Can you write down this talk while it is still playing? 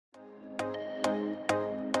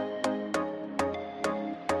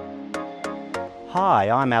Hi,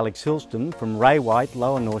 I'm Alex Hilston from Ray White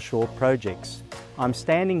Lower North Shore Projects. I'm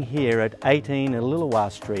standing here at 18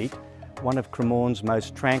 Alilawa Street, one of Cremorne's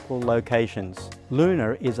most tranquil locations.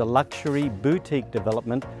 Luna is a luxury boutique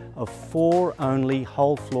development of 4 only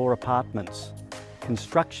whole floor apartments.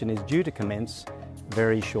 Construction is due to commence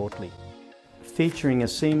very shortly. Featuring a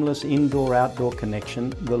seamless indoor-outdoor connection,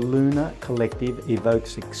 the Luna Collective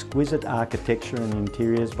evokes exquisite architecture and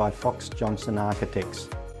interiors by Fox Johnston Architects.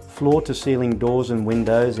 Floor-to-ceiling doors and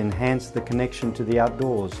windows enhance the connection to the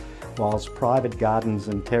outdoors, whilst private gardens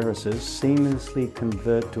and terraces seamlessly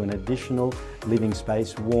convert to an additional living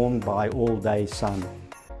space warmed by all-day sun.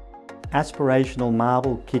 Aspirational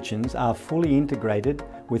marble kitchens are fully integrated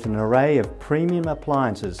with an array of premium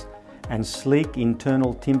appliances and sleek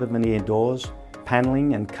internal timber veneer doors.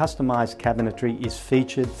 Panelling and customised cabinetry is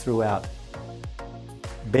featured throughout.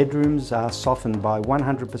 Bedrooms are softened by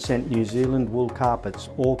 100% New Zealand wool carpets,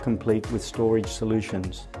 all complete with storage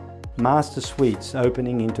solutions. Master suites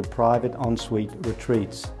opening into private ensuite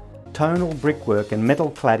retreats. Tonal brickwork and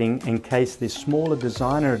metal cladding encase this smaller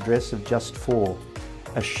designer address of just 4,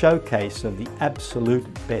 a showcase of the absolute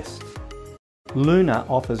best. Luna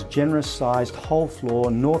offers generous-sized whole-floor,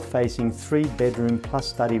 north-facing 3-bedroom plus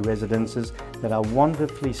study residences that are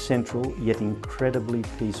wonderfully central yet incredibly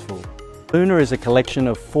peaceful. Luna is a collection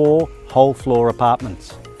of 4 whole-floor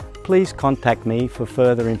apartments. Please contact me for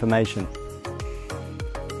further information.